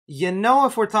You know,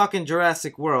 if we're talking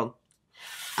Jurassic World,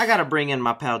 I gotta bring in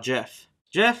my pal Jeff.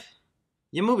 Jeff,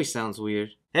 your movie sounds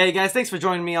weird. Hey guys, thanks for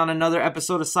joining me on another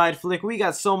episode of Side Flick. We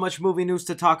got so much movie news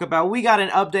to talk about. We got an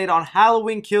update on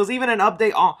Halloween Kills, even an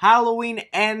update on Halloween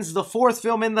Ends, the fourth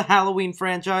film in the Halloween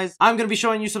franchise. I'm going to be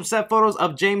showing you some set photos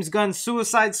of James Gunn's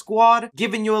Suicide Squad,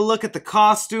 giving you a look at the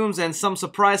costumes and some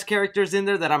surprise characters in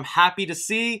there that I'm happy to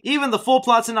see. Even the full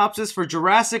plot synopsis for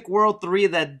Jurassic World 3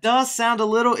 that does sound a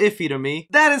little iffy to me.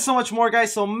 That and so much more,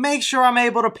 guys, so make sure I'm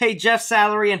able to pay Jeff's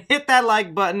salary and hit that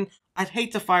like button. I'd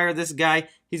hate to fire this guy.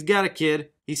 He's got a kid.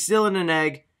 He's still in an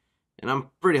egg, and I'm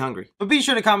pretty hungry. But be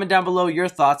sure to comment down below your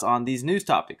thoughts on these news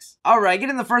topics. Alright,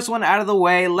 getting the first one out of the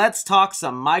way, let's talk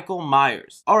some Michael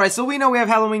Myers. Alright, so we know we have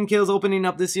Halloween Kills opening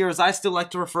up this year, as I still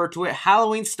like to refer to it,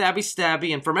 Halloween Stabby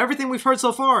Stabby, and from everything we've heard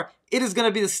so far, it is going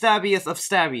to be the stabbiest of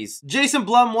stabbies. Jason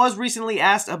Blum was recently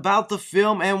asked about the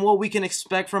film and what we can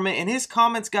expect from it, and his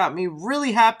comments got me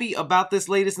really happy about this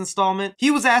latest installment. He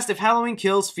was asked if Halloween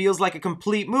Kills feels like a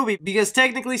complete movie, because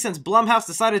technically since Blumhouse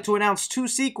decided to announce 2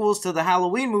 sequels to the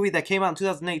Halloween movie that came out in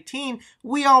 2018,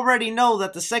 we already know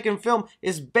that the second film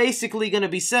is basically going to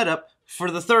be set up for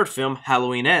the third film,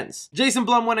 Halloween Ends. Jason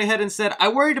Blum went ahead and said, "I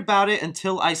worried about it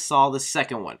until I saw the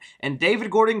second one." And David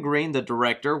Gordon Green, the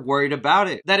director, worried about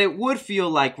it. That it would feel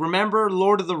like, remember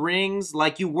Lord of the Rings,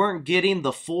 like you weren't getting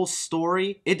the full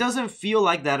story? It doesn't feel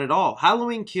like that at all.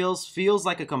 Halloween Kills feels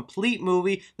like a complete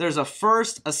movie. There's a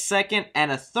first, a second,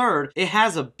 and a third. It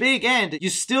has a big end. You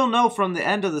still know from the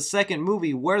end of the second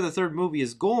movie where the third movie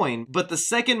is going, but the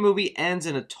second movie ends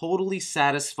in a totally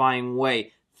satisfying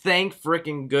way. Thank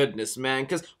freaking goodness, man,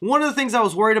 because one of the things I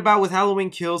was worried about with Halloween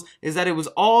Kills is that it was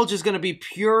all just going to be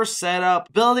pure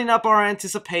setup, building up our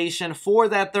anticipation for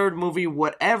that third movie,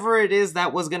 whatever it is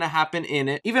that was going to happen in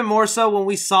it. Even more so when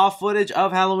we saw footage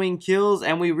of Halloween Kills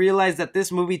and we realized that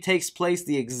this movie takes place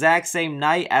the exact same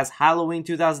night as Halloween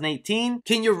 2018.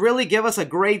 Can you really give us a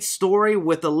great story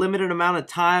with the limited amount of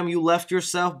time you left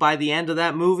yourself by the end of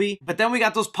that movie? But then we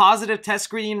got those positive test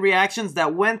screening reactions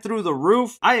that went through the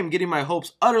roof. I am getting my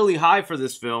hopes utterly high for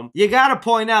this film. You gotta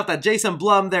point out that Jason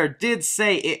Blum there did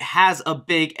say it has a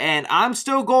big end. I'm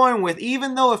still going with,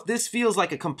 even though if this feels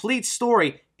like a complete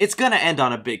story, it's gonna end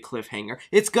on a big cliffhanger.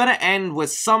 It's gonna end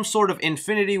with some sort of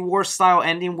Infinity War style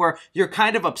ending where you're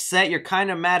kind of upset, you're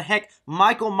kind of mad. Heck,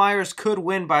 Michael Myers could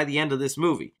win by the end of this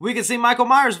movie. We could see Michael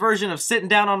Myers' version of sitting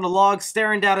down on the log,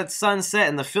 staring down at sunset,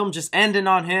 and the film just ending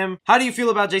on him. How do you feel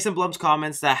about Jason Blum's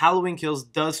comments that Halloween Kills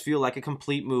does feel like a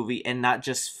complete movie and not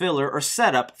just filler or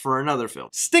setup for another film?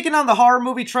 Sticking on the horror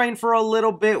movie train for a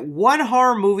little bit, one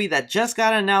horror movie that just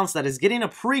got announced that is getting a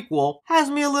prequel has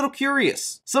me a little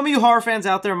curious. Some of you horror fans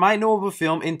out there might know of a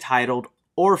film entitled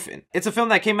Orphan. It's a film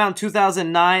that came out in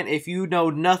 2009. If you know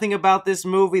nothing about this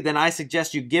movie, then I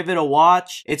suggest you give it a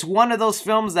watch. It's one of those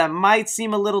films that might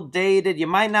seem a little dated. You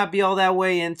might not be all that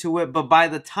way into it, but by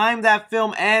the time that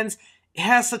film ends, it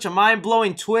has such a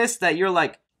mind-blowing twist that you're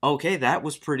like, okay, that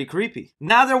was pretty creepy.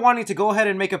 Now they're wanting to go ahead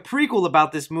and make a prequel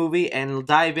about this movie and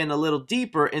dive in a little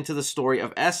deeper into the story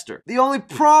of Esther. The only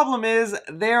problem is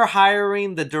they're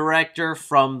hiring the director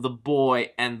from The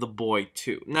Boy and The Boy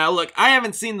 2. Now look, I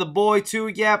haven't seen The Boy 2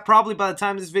 yet. Probably by the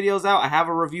time this video's out, I have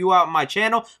a review out on my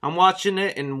channel. I'm watching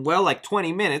it in, well, like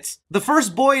 20 minutes. The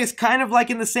first Boy is kind of like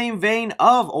in the same vein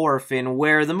of Orphan,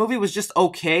 where the movie was just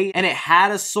okay, and it had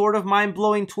a sort of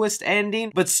mind-blowing twist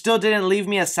ending, but still didn't leave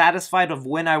me as satisfied of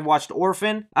when I watched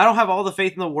Orphan. I don't have all the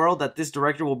faith in the world that this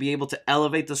director will be able to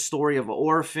elevate the story of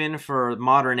Orphan for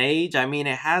modern age. I mean,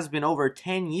 it has been over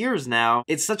 10 years now.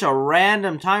 It's such a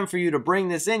random time for you to bring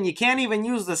this in. You can't even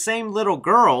use the same little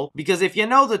girl, because if you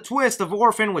know the twist of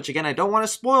Orphan, which again I don't want to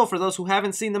spoil for those who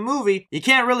haven't seen the movie, you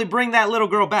can't really bring that little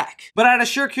girl back. But out of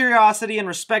sheer curiosity and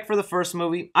respect for the first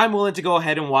movie, I'm willing to go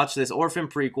ahead and watch this Orphan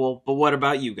prequel. But what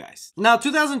about you guys? Now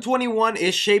 2021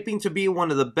 is shaping to be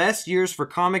one of the best years for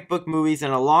comic book movies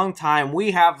in a long time.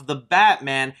 We have the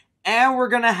Batman, and we're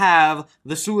gonna have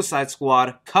the Suicide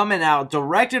Squad coming out,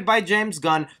 directed by James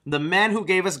Gunn, the man who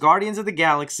gave us Guardians of the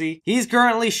Galaxy. He's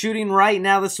currently shooting right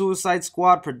now the Suicide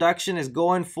Squad. Production is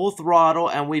going full throttle,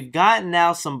 and we've got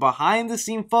now some behind the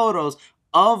scene photos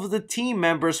of the team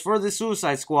members for the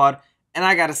Suicide Squad. And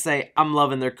I gotta say, I'm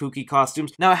loving their kooky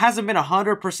costumes. Now, it hasn't been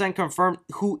 100% confirmed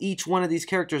who each one of these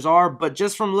characters are, but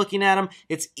just from looking at them,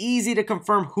 it's easy to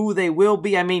confirm who they will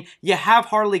be. I mean, you have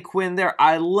Harley Quinn there.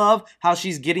 I love how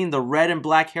she's getting the red and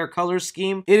black hair color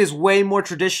scheme. It is way more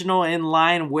traditional, in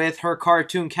line with her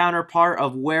cartoon counterpart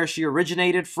of where she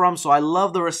originated from, so I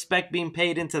love the respect being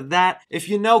paid into that. If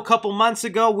you know, a couple months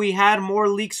ago, we had more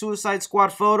leaked Suicide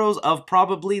Squad photos of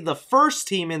probably the first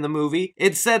team in the movie.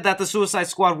 It said that the Suicide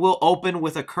Squad will open open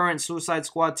with a current Suicide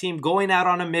Squad team going out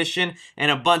on a mission and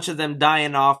a bunch of them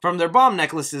dying off from their bomb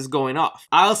necklaces going off.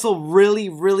 I also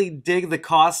really dig the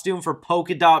costume for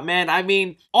Polka Dot Man. I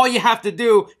mean, all you have to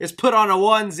do is put on a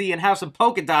onesie and have some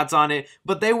polka dots on it,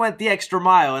 but they went the extra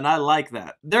mile and I like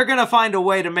that. They're gonna find a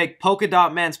way to make Polka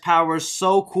Dot Man's powers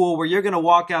so cool where you're gonna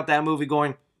walk out that movie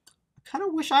going, kind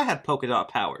of wish I had polka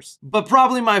dot powers. But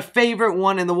probably my favorite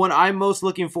one and the one I'm most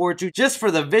looking forward to just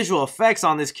for the visual effects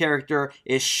on this character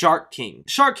is Shark King.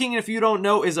 Shark King, if you don't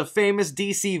know, is a famous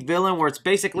DC villain where it's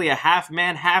basically a half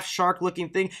man, half shark looking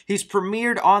thing. He's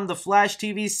premiered on the Flash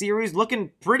TV series,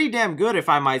 looking pretty damn good if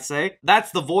I might say.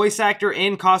 That's the voice actor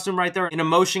in costume right there in a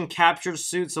motion capture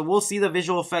suit, so we'll see the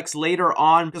visual effects later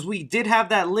on because we did have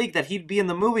that leak that he'd be in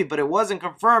the movie, but it wasn't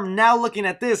confirmed. Now looking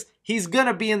at this, he's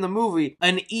gonna be in the movie.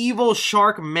 An evil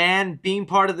shark man being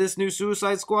part of this new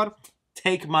Suicide Squad?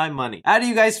 Take my money. How do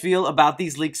you guys feel about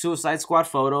these leaked Suicide Squad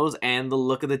photos and the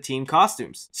look of the team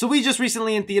costumes? So we just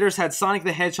recently in theaters had Sonic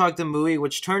the Hedgehog the movie,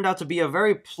 which turned out to be a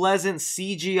very pleasant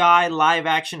CGI live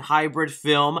action hybrid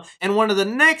film. And one of the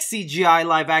next CGI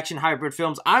live action hybrid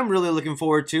films I'm really looking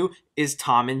forward to is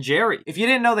Tom and Jerry. If you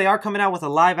didn't know, they are coming out with a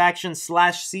live action /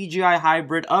 CGI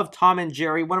hybrid of Tom and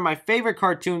Jerry, one of my favorite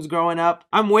cartoons growing up.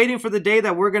 I'm waiting for the day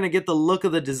that we're gonna get the look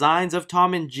of the designs of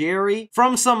Tom and Jerry.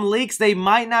 From some leaks, they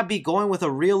might not be going with a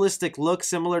realistic look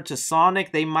similar to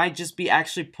Sonic. They might just be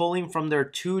actually pulling from their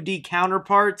 2D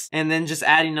counterparts and then just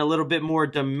adding a little bit more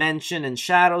dimension and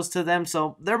shadows to them.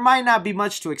 So there might not be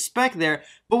much to expect there.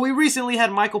 But we recently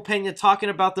had Michael Pena talking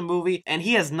about the movie, and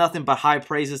he has nothing but high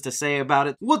praises to say about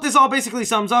it. What this all basically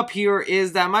sums up here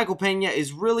is that Michael Pena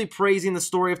is really praising the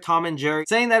story of Tom and Jerry,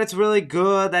 saying that it's really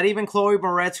good, that even Chloe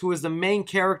Moretz, who is the main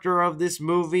character of this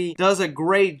movie, does a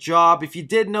great job. If you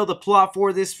did know, the plot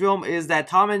for this film is that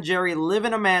Tom and Jerry live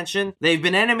in a mansion. They've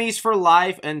been enemies for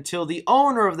life until the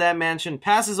owner of that mansion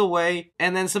passes away,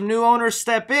 and then some new owners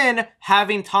step in,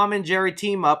 having Tom and Jerry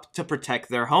team up to protect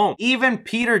their home. Even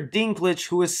Peter Dinklage,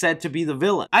 who is said to be the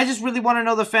villain. I just really want to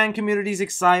know the fan community's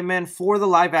excitement for the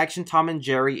live action Tom and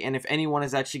Jerry, and if anyone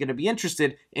is actually going to be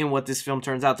interested in what this film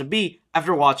turns out to be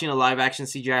after watching a live action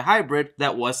CGI hybrid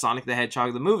that was Sonic the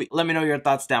Hedgehog the movie. Let me know your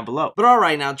thoughts down below. But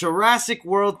alright, now Jurassic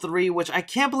World 3, which I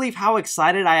can't believe how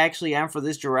excited I actually am for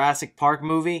this Jurassic Park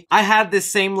movie. I had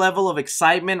this same level of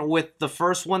excitement with the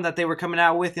first one that they were coming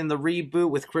out with in the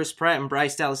reboot with Chris Pratt and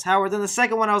Bryce Dallas Howard. Then the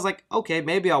second one I was like, okay,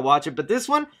 maybe I'll watch it. But this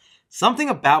one, something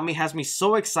about me has me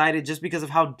so excited just because of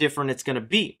how different it's going to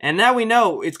be. And now we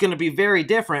know it's going to be very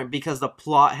different because the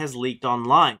plot has leaked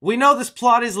online. We know this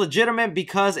plot is legitimate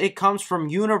because it comes from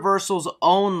Universal's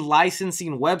own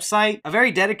licensing website. A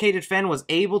very dedicated fan was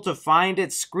able to find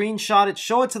it, screenshot it,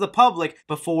 show it to the public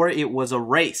before it was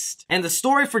erased. And the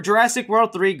story for Jurassic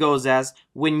World 3 goes as,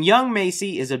 when young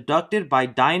Macy is abducted by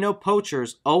dino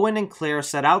poachers, Owen and Claire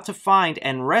set out to find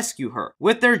and rescue her,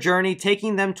 with their journey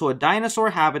taking them to a dinosaur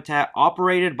habitat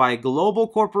operated by a global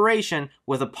corporation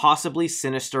with a possibly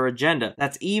sinister agenda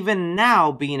that's even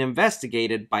now being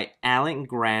investigated by Alan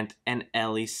Grant and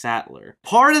Ellie Sattler.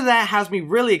 Part of that has me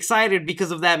really excited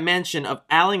because of that mention of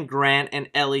Alan Grant and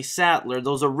Ellie Sattler,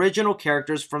 those original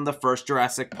characters from the first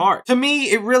Jurassic Park. To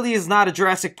me, it really is not a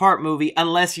Jurassic Park movie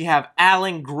unless you have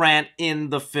Alan Grant in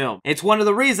the film. It's one of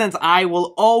the reasons I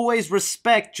will always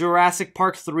respect Jurassic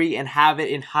Park 3 and have it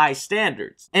in high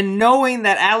standards. And knowing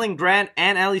that Alan Grant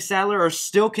and Ellie Sattler are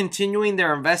still continuing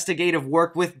their investigative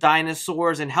work with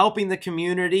dinosaurs and helping the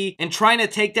community and trying to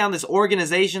take down this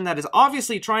organization that is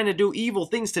obviously trying to do evil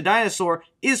things to dinosaur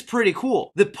is pretty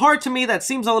cool. The part to me that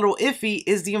seems a little iffy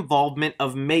is the involvement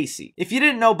of Macy. If you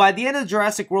didn't know, by the end of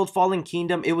Jurassic World Fallen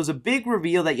Kingdom, it was a big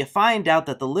reveal that you find out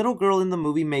that the little girl in the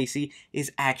movie Macy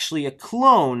is actually a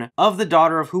clone of the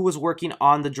daughter of who was working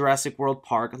on the Jurassic World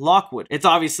Park, Lockwood. It's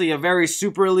obviously a very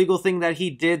super illegal thing that he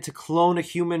did to clone a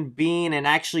human being and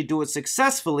actually do it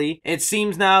successfully. It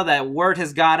seems now that word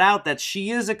has got out that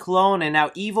she is a clone and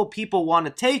now evil people want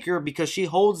to take her because she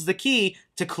holds the key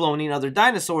to cloning other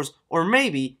dinosaurs, or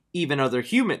maybe even other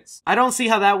humans. I don't see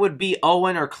how that would be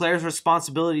Owen or Claire's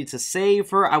responsibility to save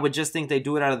her. I would just think they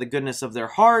do it out of the goodness of their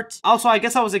heart. Also, I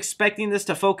guess I was expecting this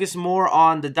to focus more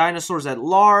on the dinosaurs at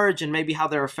large and maybe how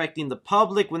they're affecting the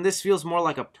public, when this feels more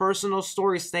like a personal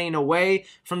story staying away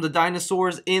from the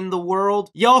dinosaurs in the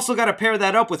world. You also got to pair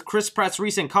that up with Chris Pratt's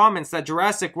recent comments that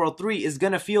Jurassic World 3 is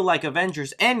going to feel like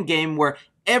Avengers Endgame, where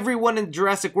everyone in the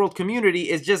Jurassic World community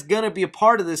is just gonna be a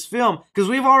part of this film, because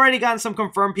we've already gotten some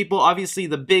confirmed people, obviously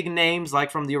the big names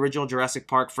like from the original Jurassic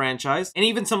Park franchise, and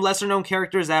even some lesser known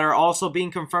characters that are also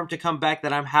being confirmed to come back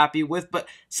that I'm happy with, but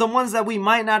some ones that we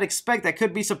might not expect that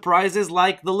could be surprises,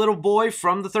 like the little boy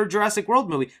from the third Jurassic World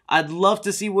movie. I'd love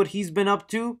to see what he's been up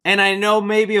to, and I know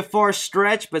maybe a far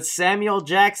stretch, but Samuel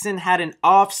Jackson had an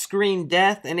off-screen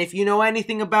death, and if you know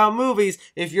anything about movies,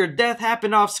 if your death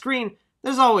happened off-screen,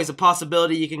 there's always a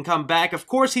possibility you can come back. Of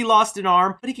course, he lost an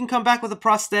arm, but he can come back with a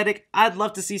prosthetic. I'd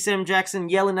love to see Sam Jackson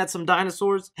yelling at some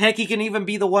dinosaurs. Heck, he can even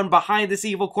be the one behind this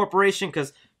evil corporation,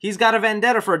 because he's got a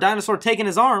vendetta for a dinosaur taking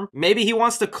his arm. Maybe he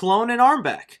wants to clone an arm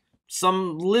back.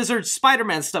 Some lizard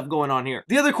Spider-Man stuff going on here.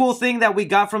 The other cool thing that we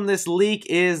got from this leak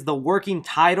is the working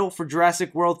title for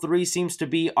Jurassic World 3 seems to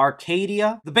be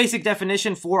Arcadia. The basic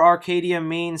definition for Arcadia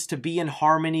means to be in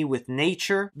harmony with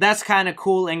nature. That's kind of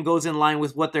cool and goes in line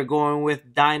with what they're going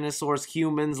with. Dinosaurs,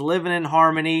 humans, living in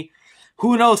harmony.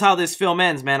 Who knows how this film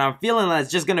ends, man? I'm feeling that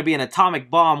it's just gonna be an atomic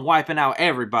bomb wiping out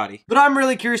everybody. But I'm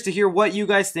really curious to hear what you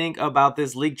guys think about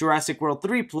this leaked Jurassic World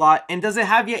 3 plot, and does it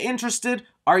have you interested?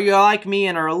 Are you like me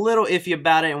and are a little iffy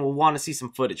about it and will want to see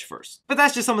some footage first? But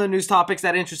that's just some of the news topics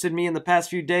that interested me in the past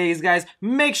few days, guys.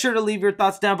 Make sure to leave your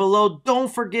thoughts down below.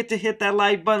 Don't forget to hit that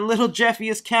like button. Little Jeffy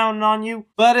is counting on you.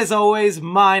 But as always,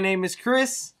 my name is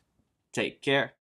Chris. Take care.